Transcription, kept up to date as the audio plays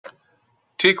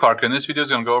T. Clark, and this video is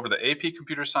going to go over the AP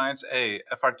Computer Science A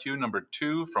FRQ number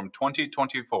 2 from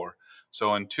 2024.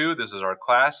 So in 2, this is our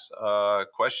class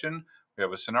question. We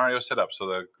have a scenario set up.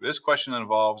 So this question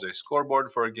involves a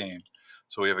scoreboard for a game.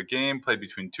 So we have a game played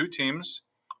between two teams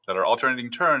that are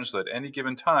alternating turns, so that at any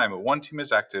given time, one team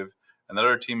is active and the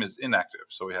other team is inactive.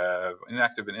 So we have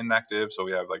inactive and inactive, so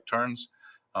we have like turns.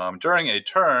 During a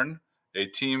turn, a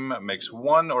team makes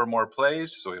one or more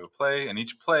plays, so we have a play, and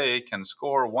each play can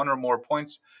score one or more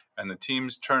points, and the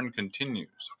team's turn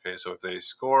continues. Okay, so if they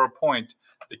score a point,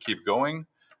 they keep going,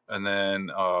 and then,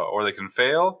 or they can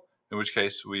fail, in which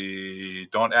case we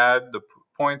don't add the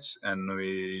points and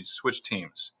we switch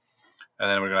teams. And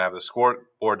then we're going to have the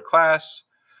scoreboard class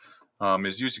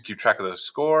is used to keep track of the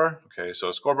score. Okay, so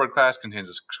a scoreboard class contains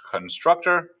a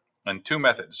constructor and two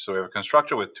methods. So we have a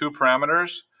constructor with two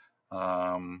parameters.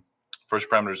 First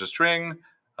parameter is a string,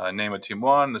 name of team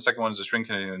 1. The second one is a string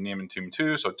containing the name of team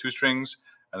 2, so two strings.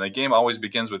 And the game always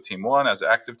begins with team 1 as the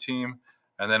active team.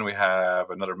 And then we have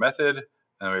another method,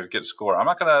 and we have get score. I'm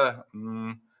not gonna,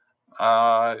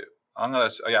 I'll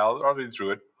read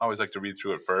through it. I always like to read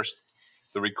through it first.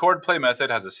 The record play method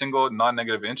has a single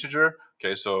non-negative integer.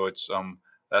 Okay, so it's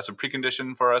that's a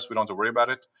precondition for us. We don't have to worry about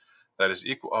it. That is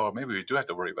equal. Oh, maybe we do have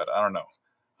to worry about it. I don't know.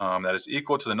 That is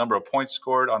equal to the number of points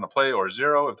scored on a play, or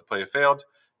 0 if the play failed.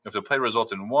 If the play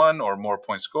results in 1 or more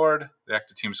points scored, the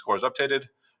active team score is updated,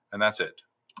 and that's it.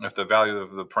 If the value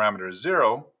of the parameter is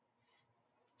 0,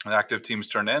 the active team's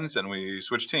turn ends, and we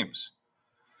switch teams.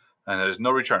 And there's no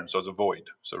return, so it's a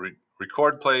void. So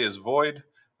record play is void.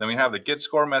 Then we have the get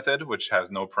score method, which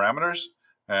has no parameters,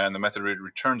 and the method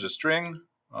returns a string.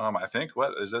 I think,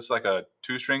 what is this, like a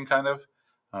two-string kind of?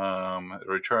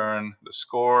 Return the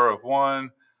score of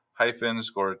 1, hyphen,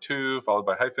 score 2, followed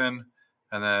by hyphen,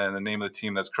 and then the name of the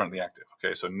team that's currently active.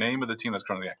 Okay, so name of the team that's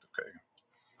currently active.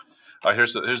 Okay.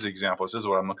 Here's the example. This is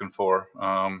what I'm looking for.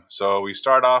 So we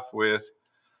start off with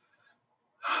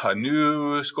a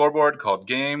new scoreboard called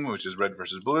game, which is red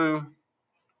versus blue.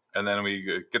 And then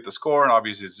we get the score, and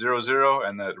obviously it's 0-0,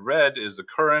 and that red is the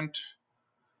current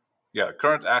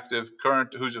active,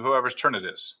 whoever's turn it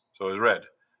is. So it's red.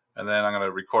 And then I'm going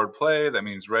to record play. That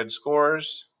means red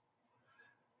scores.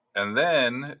 And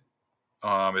then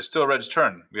it's still red's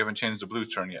turn. We haven't changed the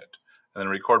blue's turn yet. And then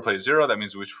record play 0. That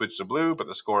means we switch to blue, but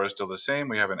the score is still the same.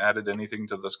 We haven't added anything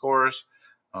to the scores.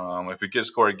 If we get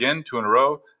score again, 2 in a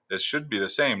row, it should be the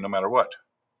same no matter what.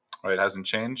 Right? It hasn't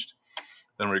changed.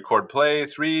 Then record play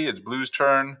 3. It's blue's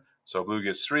turn. So blue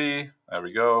gets 3. There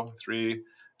we go. 3. And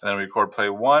then record play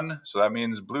 1. So that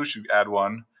means blue should add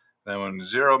 1. Then when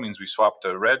 0 means we swap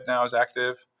to red now is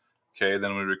active. Okay,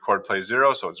 then we record play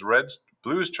 0, so it's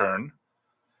blue's turn.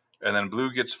 And then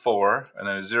blue gets 4, and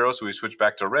then it's 0, so we switch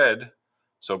back to red.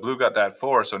 So blue got that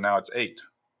 4, so now it's 8.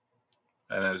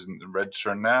 And it's red's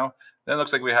turn now. Then it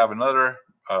looks like we have another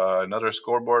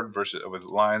scoreboard with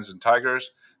lions and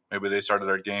tigers. Maybe they started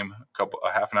their game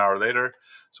a half an hour later,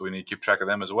 so we need to keep track of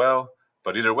them as well.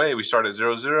 But either way, we start at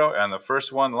 0-0, and the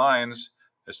first one, lions,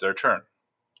 it's their turn.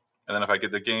 And then if I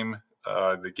get the game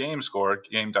score,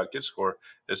 game.get score,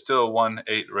 it's still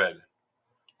 1-8 red.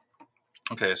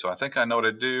 Okay, so I think I know what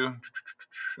to do.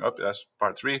 Oh, that's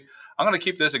part 3. I'm going to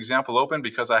keep this example open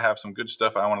because I have some good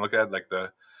stuff I want to look at, like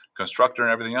the constructor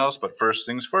and everything else. But first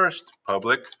things first,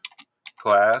 public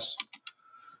class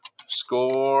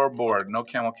scoreboard. No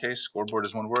camel case. Scoreboard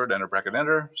is one word. Enter bracket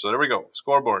enter. So there we go.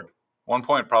 Scoreboard. 1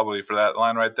 point probably for that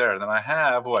line right there. Then I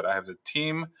have what? I have the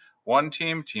team. One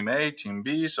team, team A, team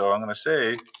B. So I'm going to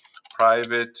say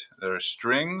private, there are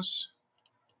strings.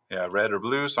 Yeah, red or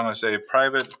blue. So I'm going to say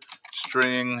private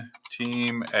string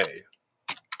team A.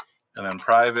 And then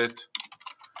private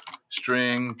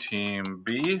string team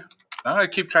B. I'm going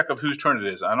to keep track of whose turn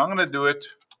it is. And I'm going to do it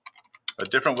a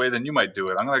different way than you might do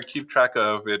it. I'm going to keep track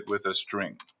of it with a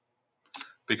string.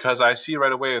 Because I see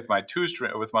right away with my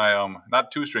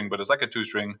not two string, but it's like a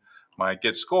 2-string, my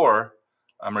get score,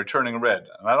 I'm returning red.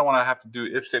 And I don't want to have to do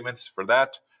if statements for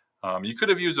that. You could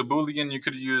have used a Boolean. You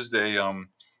could have used a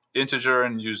integer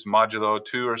and used modulo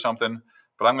 2 or something.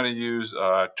 But I'm going to use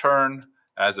turn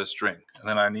as a string. And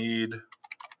then I need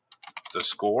the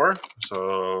score.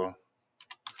 So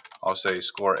I'll say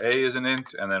score A is an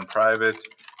int, and then private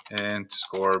int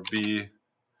score B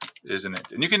is an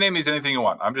int. And you can name these anything you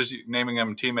want. I'm just naming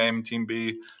them team A, team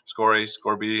B, score A,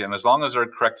 score B. And as long as they're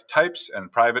correct types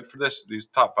and private for these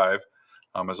top 5,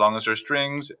 as long as they're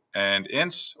strings and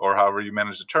ints, or however you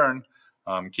manage to turn,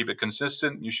 keep it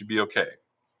consistent, you should be okay.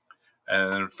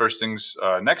 And then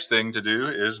next thing to do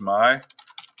is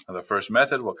the first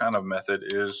method. What kind of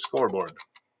method is scoreboard?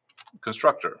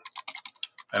 Constructor.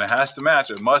 And it has to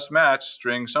match, it must match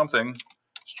string something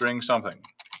string something.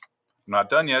 I'm not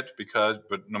done yet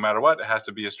but no matter what, it has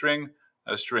to be a string.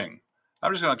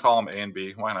 I'm just going to call them A and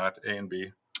B. Why not? A and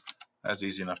B. That's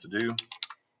easy enough to do.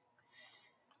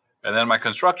 And then my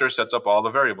constructor sets up all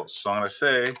the variables. So I'm going to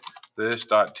say this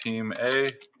dot team A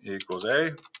equals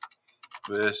A.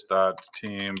 This dot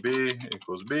team B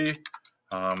equals B.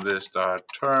 This dot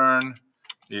turn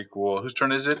equal, whose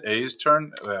turn is it? A's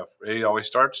turn. A always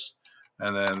starts.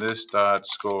 And then this dot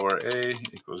score A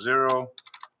equals 0.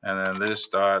 And then this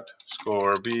dot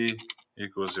score B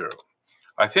equals 0.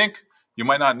 I think you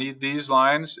might not need these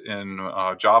lines in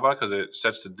Java because it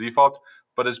sets the default,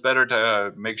 but it's better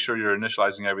to make sure you're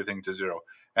initializing everything to 0.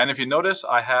 And if you notice,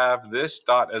 I have this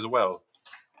dot as well.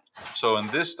 So in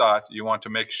this dot, you want to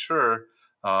make sure,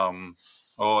 in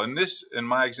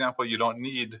my example, you don't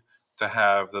need to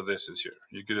have the this is here.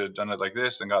 You could have done it like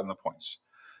this and gotten the points.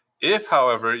 If,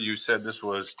 however, you said this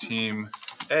was team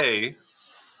A,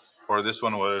 or this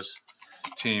one was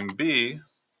team B,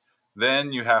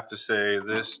 then you have to say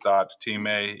this dot team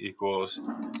A equals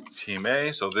team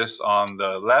A. So this on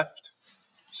the left,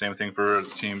 same thing for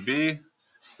team B.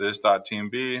 This dot team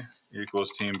B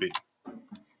equals team B.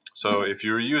 So if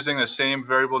you're using the same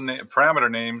variable parameter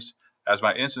names as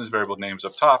my instance variable names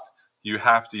up top, you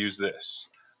have to use this.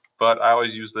 But I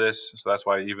always use this, so that's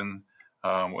why even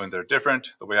when they're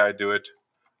different, the way I do it,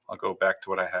 I'll go back to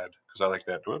what I had because I like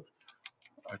that. Whoop.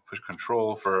 I push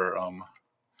control for,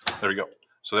 there we go.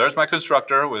 So there's my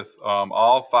constructor with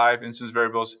all 5 instance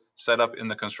variables set up in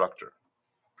the constructor.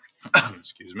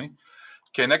 Excuse me.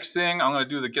 Okay, next thing, I'm going to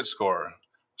do the get score.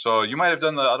 So you might have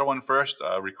done the other one first,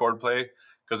 record play,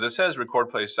 because it says record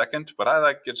play second, but I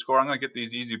like get score. I'm going to get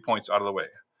these easy points out of the way.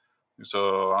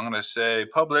 So I'm going to say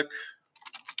public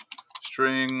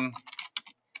string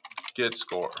get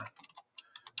score.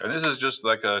 And this is just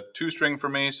like a 2-string for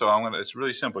me, so it's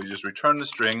really simple. You just return the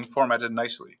string formatted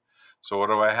nicely. So what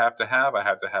do I have to have? I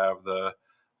have to have the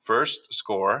first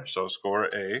score, so score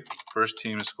A, first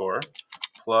team score,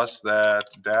 plus that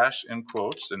dash in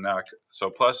quotes, and now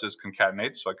so plus is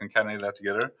concatenate, so I concatenate that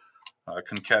together.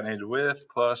 Concatenated with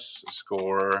plus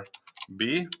score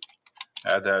B,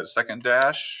 add that second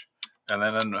dash, and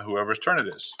then whoever's turn it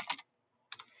is.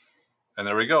 And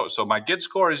there we go. So my get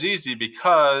score is easy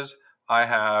because I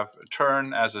have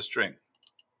turn as a string.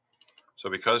 So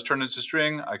because turn is a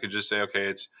string, I could just say, okay,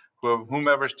 it's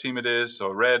whomever's team it is,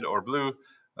 so red or blue,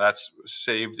 that's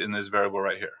saved in this variable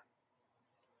right here.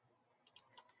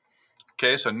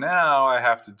 Okay, so now I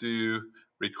have to do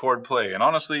record play. And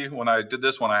honestly, when I did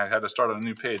this one, I had to start on a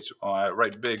new page. I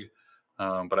write big,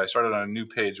 but I started on a new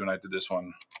page when I did this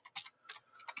one.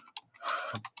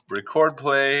 Record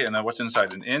play, and then what's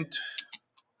inside? An int.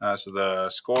 So the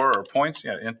score or points,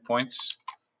 yeah, int points.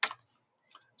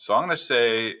 So I'm going to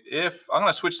say I'm going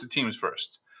to switch the teams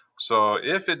first. So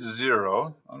if it's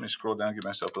 0, let me scroll down, give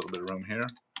myself a little bit of room here.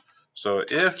 So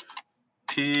if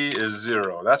P is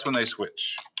 0, that's when they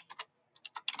switch.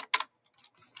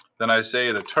 Then I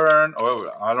say the turn,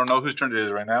 I don't know whose turn it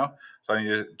is right now. So I need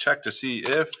to check to see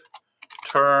if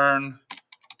turn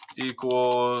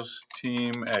equals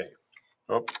team A.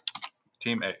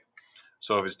 Team A.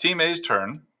 So if it's team A's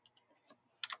turn,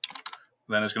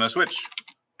 then it's going to switch.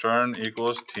 Turn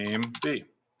equals team B.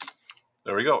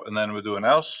 There we go. And then we'll do an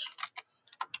else.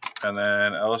 And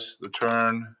then else the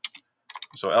turn.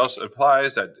 So else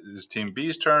applies that is team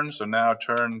B's turn. So now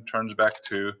turn turns back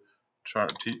to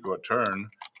turn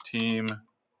team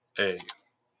A.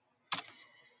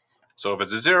 So if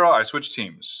it's a 0, I switch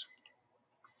teams.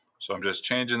 So I'm just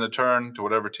changing the turn to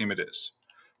whatever team it is.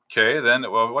 Okay, then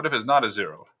what if it's not a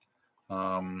 0?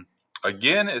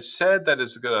 Again, it said that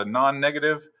it's a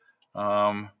non-negative.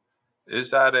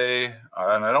 Is that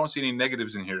and I don't see any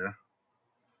negatives in here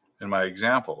in my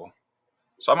example.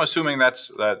 So I'm assuming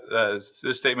this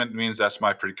statement means that's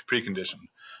my precondition.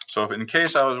 So if in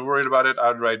case I was worried about it,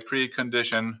 I'd write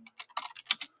precondition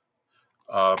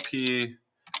P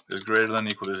is greater than or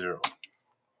equal to 0.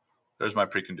 There's my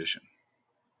precondition.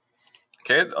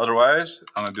 Okay, otherwise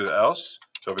I'm going to do the else.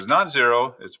 So if it's not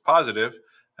 0, it's positive.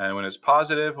 And when it's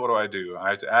positive, what do? I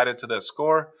have to add it to that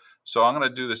score. So I'm going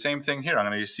to do the same thing here. I'm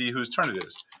going to see whose turn it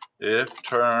is. If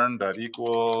turn dot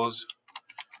equals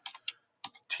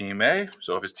team A.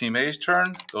 So if it's team A's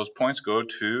turn, those points go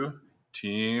to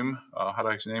team, how do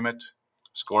I name it?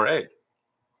 Score A.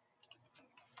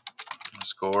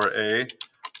 Score A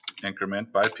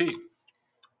increment by P.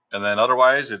 And then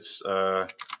otherwise it's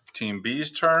team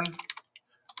B's turn.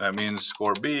 That means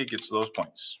score B gets those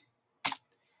points.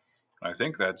 I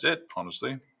think that's it,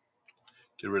 honestly.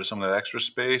 Get rid of some of that extra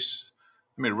space.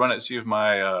 Let me run it, see if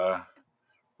my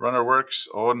runner works.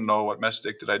 Oh no, what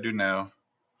mistake did I do now?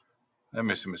 Let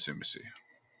me see.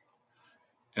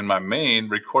 In my main,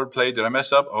 record play, did I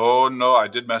mess up? Oh no, I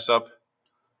did mess up.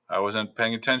 I wasn't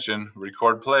paying attention.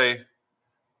 Record play.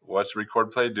 What's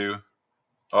record play do?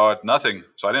 Oh, nothing.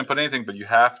 So I didn't put anything, but you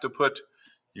have to put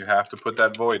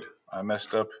that void. I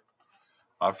messed up.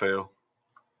 I fail.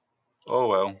 Oh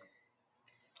well.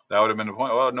 That would have been the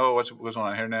point. Oh no, what's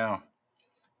on here now?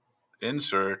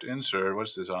 Insert.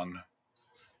 What's this on?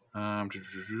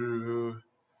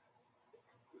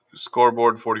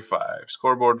 Scoreboard 45.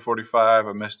 Scoreboard 45.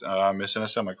 I'm missing a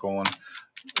semicolon.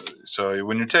 So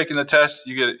when you're taking the test,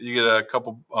 you get a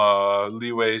couple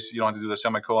leeways. You don't have to do the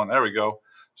semicolon. There we go.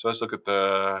 So let's look at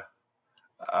the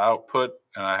output,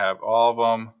 and I have all of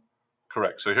them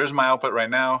correct. So here's my output right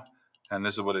now, and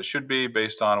this is what it should be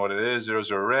based on what it is. 0,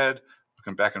 0, red.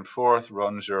 Looking back and forth.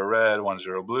 1, 0, red. 1,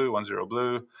 0, blue. 1, 0,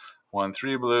 blue. 1,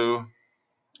 3, blue.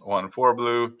 1, 4,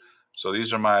 blue. So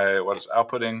these are my what is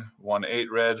outputting. 1,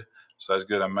 8, red. So that's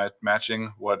good. I'm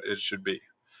matching what it should be.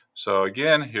 So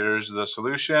again, here's the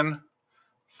solution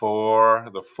for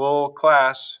the full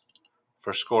class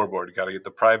for scoreboard. You got to get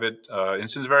the private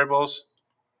instance variables,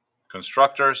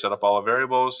 constructor, set up all the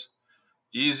variables,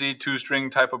 easy two-string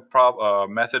type of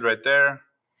method right there.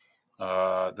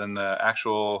 Then the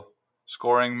actual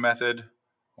scoring method.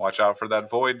 Watch out for that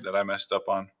void that I messed up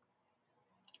on.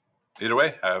 Either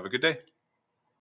way, have a good day.